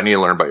 I'm like, well, I need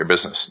to learn about your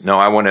business. No,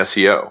 I want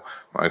SEO.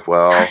 I'm like,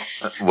 well,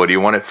 what do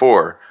you want it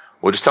for?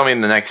 Well, just tell me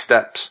the next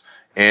steps.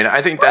 And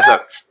I think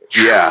that's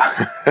yeah.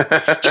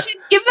 You should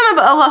give them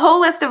a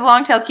whole list of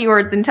long tail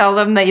keywords and tell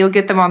them that you'll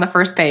get them on the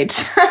first page.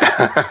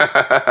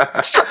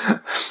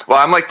 Well,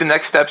 I'm like, the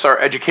next steps are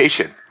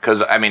education.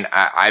 Because,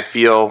 I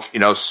feel,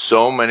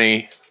 so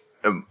many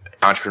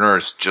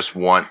entrepreneurs just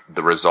want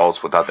the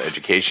results without the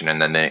education,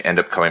 and then they end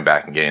up coming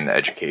back and getting the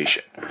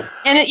education.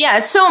 And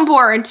it's so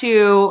important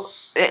to,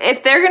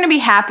 if they're going to be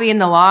happy in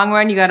the long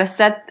run, you got to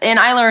set, and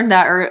I learned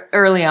that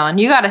early on,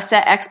 you got to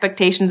set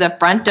expectations up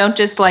front. Don't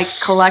just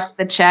collect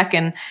the check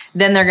and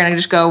then they're going to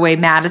just go away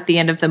mad at the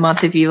end of the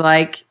month if you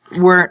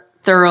weren't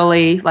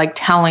thoroughly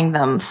telling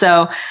them.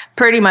 So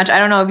pretty much, I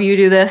don't know if you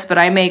do this, but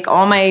I make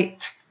all my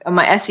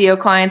SEO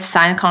clients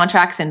sign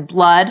contracts in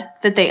blood,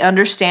 that they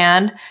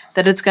understand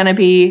that it's going to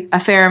be a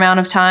fair amount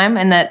of time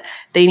and that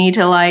they need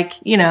to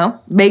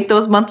make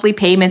those monthly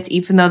payments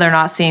even though they're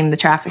not seeing the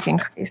traffic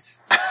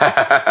increase.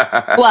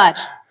 Blood.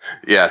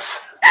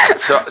 Yes.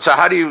 So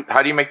how do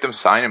you make them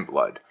sign in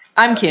blood?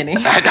 I'm kidding.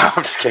 I know,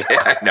 I'm just kidding.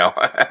 I know.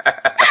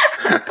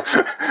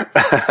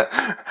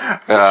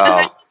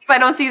 I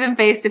don't see them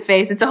face to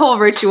face. It's a whole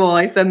ritual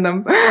I send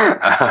them.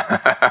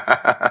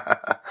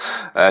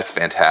 That's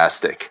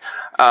fantastic.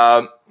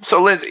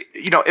 So Lindsay,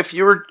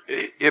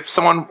 if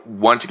someone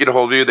wanted to get a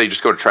hold of you, they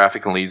just go to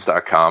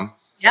trafficandleads.com.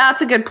 Yeah,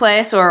 that's a good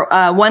place. Or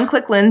One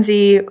Click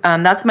Lindsay,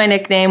 that's my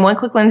nickname,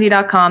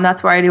 oneclicklindsay.com.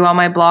 That's where I do all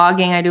my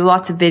blogging. I do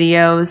lots of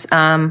videos.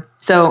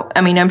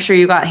 I'm sure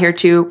you got here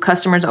too.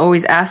 Customers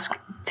always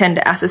tend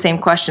to ask the same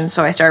questions.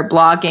 So I started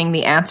blogging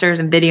the answers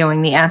and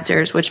videoing the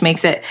answers, which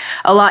makes it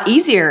a lot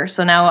easier.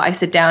 So now I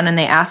sit down and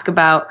they ask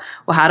about,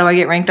 well, how do I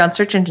get ranked on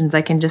search engines?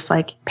 I can just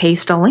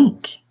paste a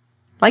link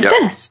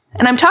this.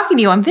 And I'm talking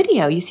to you on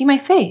video. You see my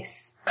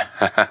face.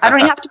 I don't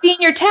even have to be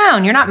in your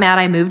town. You're not mad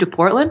I moved to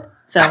Portland.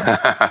 So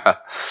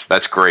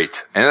that's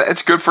great. And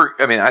it's good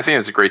I think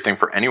it's a great thing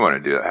for anyone to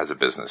do that has a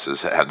business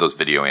is have those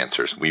video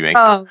answers.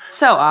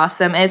 So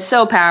awesome. It's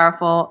so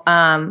powerful.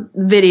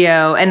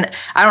 Video. And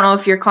I don't know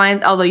if your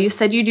client, although you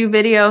said you do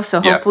video,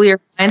 so hopefully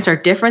your clients are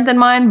different than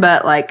mine,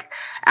 but like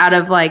out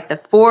of like the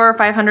 400 or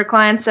 500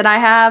 clients that I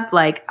have,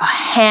 like a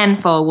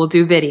handful will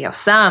do video.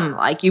 Some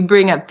like you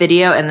bring up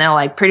video and they'll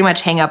like pretty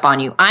much hang up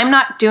on you. I'm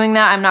not doing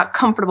that. I'm not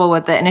comfortable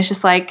with it. And it's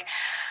just like,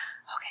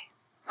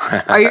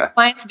 are your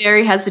clients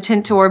very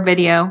hesitant toward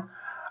video?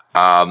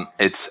 I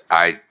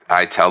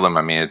tell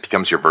them, it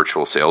becomes your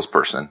virtual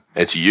salesperson.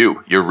 It's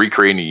you. You're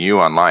recreating you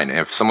online. And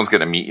if someone's going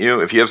to meet you,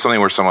 if you have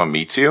something where someone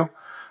meets you,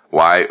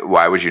 why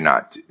would you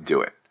not do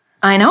it?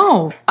 I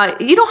know.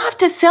 You don't have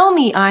to sell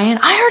me, Ian.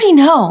 I already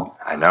know.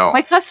 I know.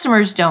 My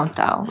customers don't,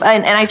 though.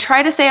 And I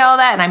try to say all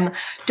that, and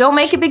don't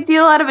make a big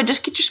deal out of it.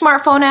 Just get your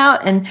smartphone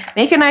out and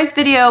make a nice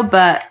video,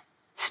 but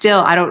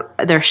still,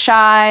 they're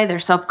shy, they're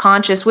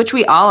self-conscious, which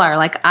we all are.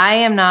 Like,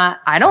 I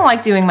don't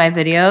like doing my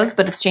videos,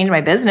 but it's changed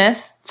my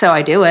business. So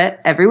I do it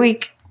every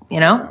week, I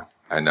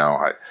know.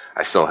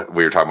 I still,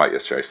 we were talking about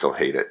yesterday, I still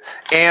hate it.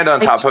 And on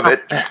top of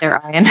it. There,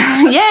 Ian.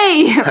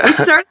 Yay! We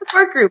started the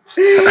support group.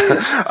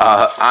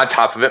 On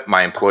top of it,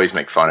 my employees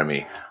make fun of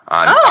me.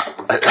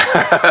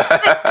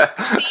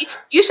 See,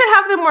 you should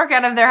have them work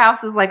out of their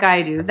houses like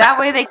I do. That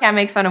way they can't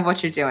make fun of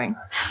what you're doing.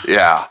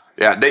 Yeah.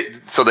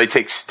 So they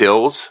take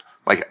stills.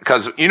 Like,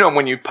 because,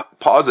 when you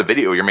pause a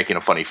video, you're making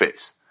a funny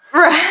face.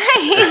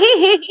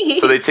 Right.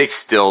 So they take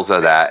stills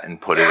of that and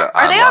put it on.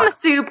 Are they on the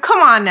soup? Come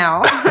on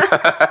now.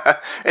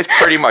 It's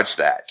pretty much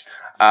that.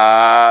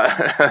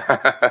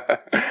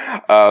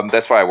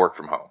 That's why I work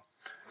from home.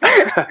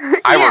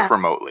 I work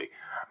remotely.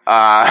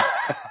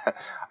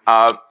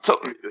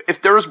 So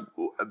if there was,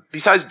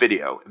 besides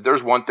video, if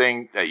there's one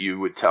thing that you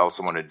would tell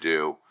someone to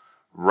do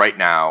right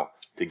now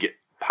to get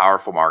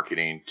powerful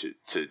marketing,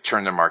 to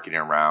turn their marketing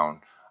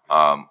around,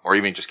 or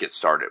even just get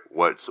started,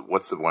 what's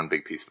the one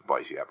big piece of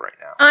advice you have right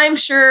now? I'm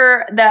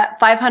sure that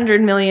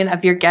 500 million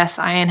of your guests,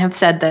 Ian, have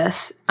said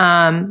this.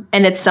 And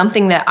it's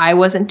something that I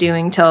wasn't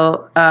doing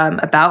till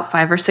about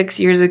 5 or 6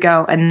 years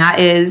ago. And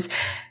that is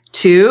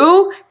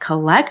to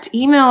collect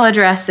email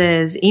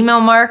addresses,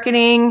 email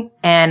marketing,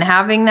 and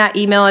having that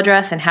email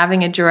address and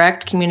having a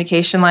direct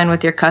communication line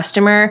with your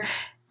customer.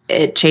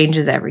 It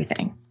changes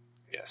everything.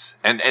 Yes.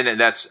 And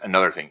that's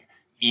another thing.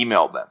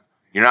 Email them.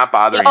 You're not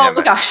bothering them. Oh,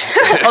 my gosh.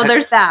 Oh,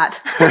 there's that.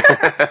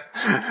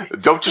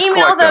 Don't just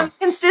email collect them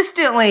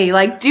consistently.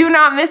 Like, do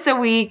not miss a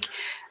week.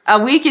 A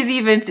week is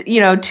even,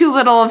 too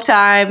little of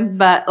time.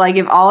 But, like,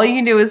 if all you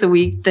can do is a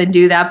week, then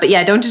do that. But,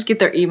 yeah, don't just get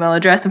their email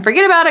address and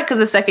forget about it because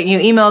the second you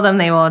email them,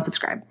 they will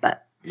unsubscribe.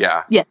 But,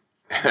 yeah. Yes.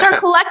 Start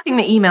collecting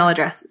the email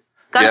addresses.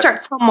 Got to start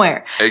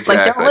somewhere. Exactly.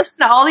 Like, don't listen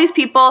to all these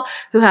people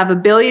who have a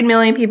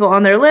million people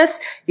on their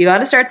list. You got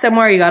to start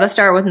somewhere. You got to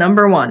start with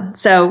number one.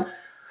 So,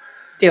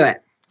 do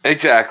it.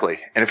 Exactly.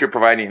 And if you're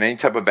providing any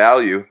type of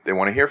value, they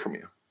want to hear from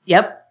you.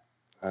 Yep.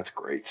 That's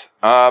great.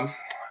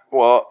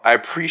 Well, I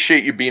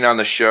appreciate you being on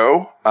the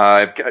show.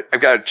 I've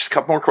got just a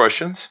couple more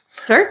questions.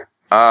 Sure.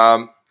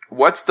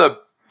 What's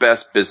the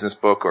best business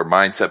book or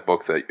mindset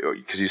book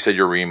because you said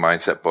you're reading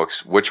mindset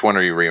books. Which one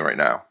are you reading right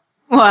now?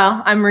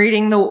 Well, I'm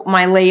reading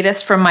my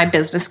latest from my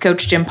business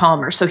coach, Jim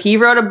Palmer. So he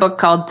wrote a book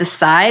called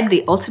Decide,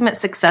 The Ultimate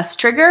Success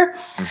Trigger.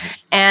 Mm-hmm.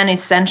 And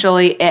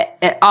essentially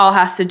it all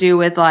has to do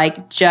with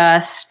like,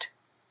 just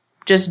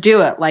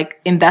do it. Like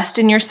invest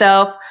in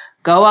yourself,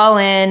 go all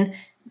in,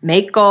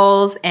 make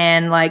goals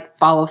and like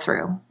follow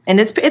through. And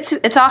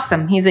it's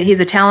awesome. He's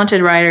a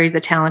talented writer. He's a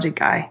talented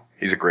guy.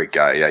 He's a great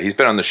guy. Yeah. He's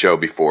been on the show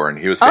before and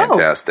he was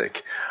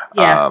fantastic.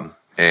 Yeah.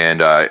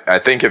 And I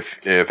think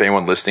if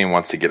anyone listening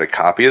wants to get a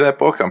copy of that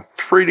book, I'm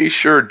pretty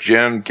sure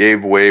Jim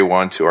gave away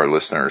one to our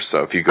listeners.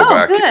 So if you go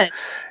back, good.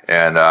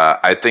 And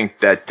I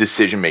think that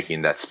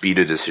decision-making, that speed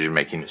of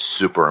decision-making is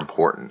super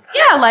important.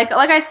 Yeah, like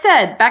I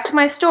said, back to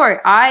my story.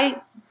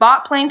 I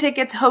bought plane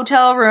tickets,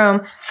 hotel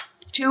room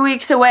 2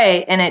 weeks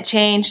away, and it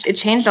changed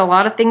a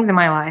lot of things in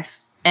my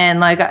life. And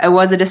like it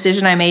was a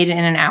decision I made in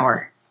an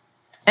hour.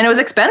 And it was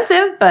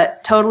expensive,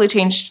 but totally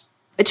changed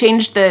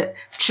the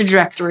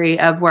trajectory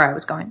of where I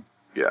was going.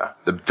 Yeah.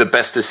 The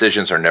best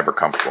decisions are never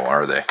comfortable,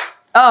 are they?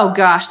 Oh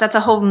gosh, that's a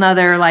whole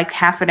nother like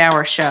half an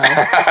hour show.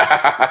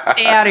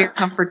 Stay out of your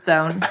comfort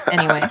zone.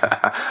 Anyway.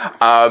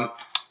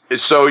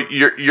 So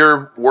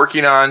you're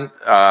working on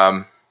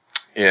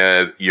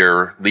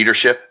your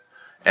leadership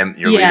and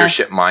your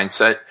leadership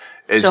mindset.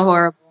 So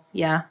horrible.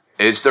 Yeah.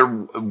 Is there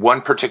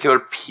one particular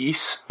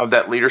piece of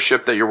that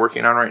leadership that you're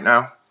working on right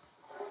now?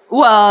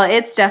 Well,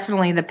 it's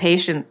definitely the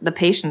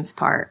patience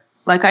part.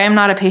 Like, I am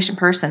not a patient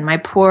person. My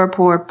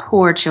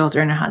poor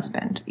children and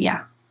husband.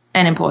 Yeah.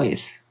 And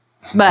employees.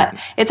 But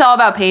it's all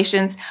about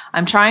patience.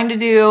 I'm trying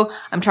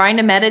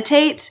to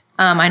meditate.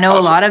 I know a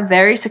lot of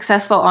very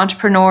successful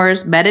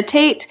entrepreneurs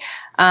meditate.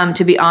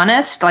 To be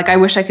honest, like, I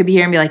wish I could be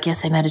here and be like,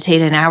 yes, I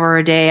meditate an hour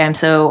a day. I'm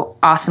so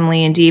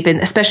awesomely and deep. And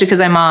especially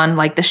because I'm on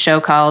like the show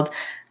called,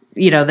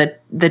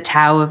 the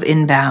Tao of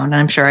Inbound.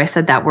 I'm sure I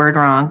said that word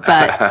wrong,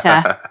 but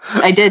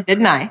I did,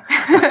 didn't I?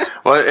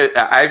 Well,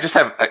 I just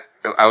have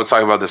I was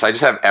talking about this. I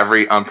just have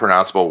every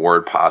unpronounceable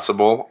word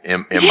possible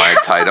in my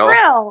title.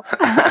 Real.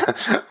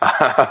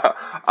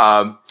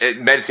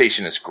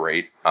 Meditation is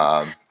great.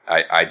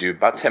 I do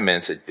about 10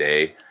 minutes a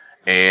day.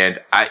 And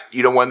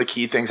one of the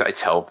key things I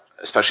tell,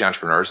 especially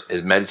entrepreneurs,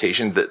 is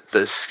meditation.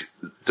 There's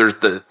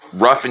the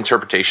rough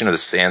interpretation of the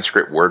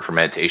Sanskrit word for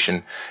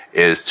meditation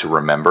is to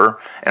remember.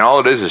 And all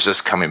it is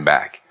just coming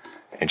back.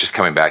 And just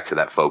coming back to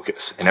that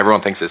focus. And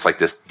everyone thinks it's like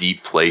this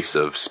deep place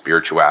of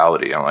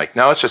spirituality. I'm like,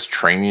 no, it's just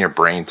training your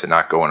brain to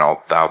not go in all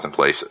 1,000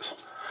 places.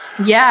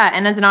 Yeah,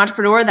 and as an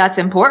entrepreneur, that's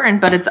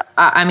important. But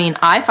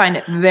I find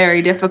it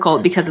very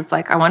difficult because it's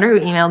like, I wonder who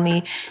emailed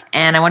me,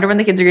 and I wonder when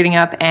the kids are getting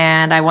up,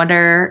 and I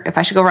wonder if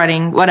I should go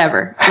running,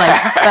 whatever.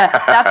 Like, but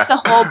that's the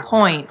whole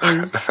point,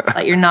 is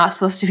that you're not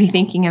supposed to be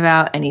thinking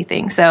about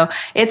anything. So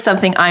it's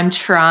something I'm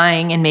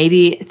trying, and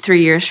maybe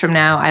 3 years from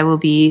now, I will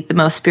be the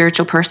most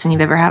spiritual person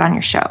you've ever had on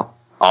your show.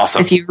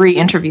 Awesome. If you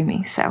re-interview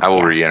me. So I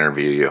will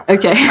re-interview you.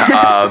 Okay.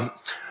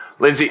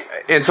 Lindsay,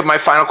 and so my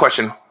final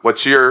question,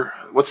 what's your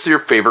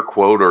favorite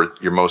quote or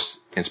your most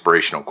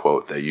inspirational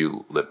quote that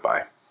you live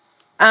by?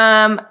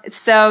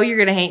 So you're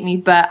going to hate me,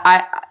 but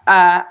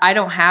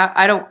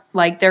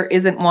there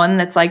isn't one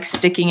that's like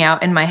sticking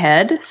out in my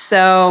head.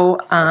 So,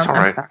 that's all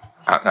right. I'm sorry.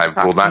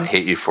 I will not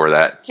hate you for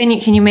that. Can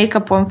you make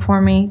up one for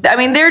me? I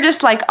mean, they're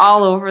just like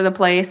all over the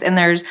place, and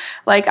there's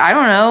like, I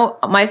don't know,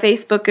 my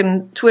Facebook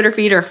and Twitter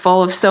feed are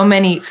full of so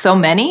many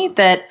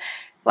that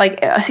like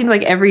it seems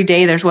like every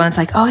day there's one that's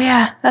like, oh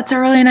yeah, that's a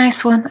really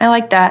nice one. I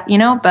like that,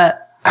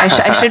 but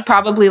I should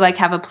probably like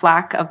have a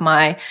plaque of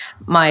my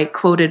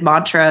quoted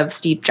mantra of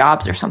Steve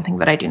Jobs or something,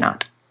 but I do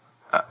not.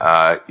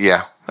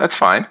 Yeah, that's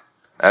fine.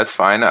 That's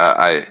fine.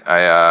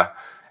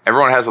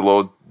 Everyone has a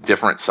little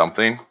different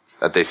something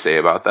that they say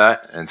about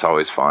that, and it's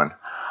always fun.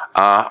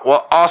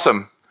 Well,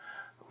 awesome.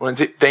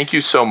 Lindsay, thank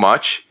you so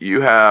much.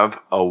 You have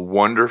a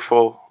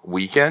wonderful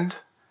weekend,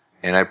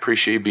 and I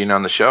appreciate you being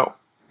on the show.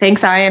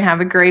 Thanks, Ian.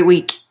 Have a great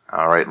week.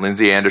 All right,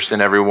 Lindsay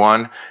Anderson,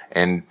 everyone.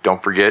 And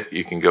don't forget,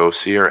 you can go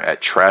see her at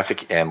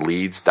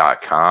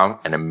trafficandleads.com,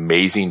 an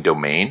amazing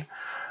domain.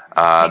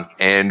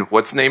 And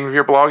what's the name of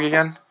your blog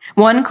again?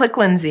 One Click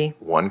Lindsay.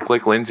 One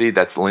Click Lindsay.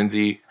 That's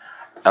Lindsay,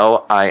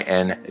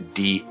 LINDSEY.com.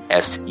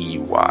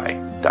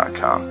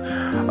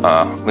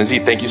 Lindsay,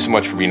 thank you so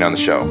much for being on the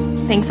show.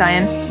 Thanks,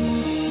 Ian.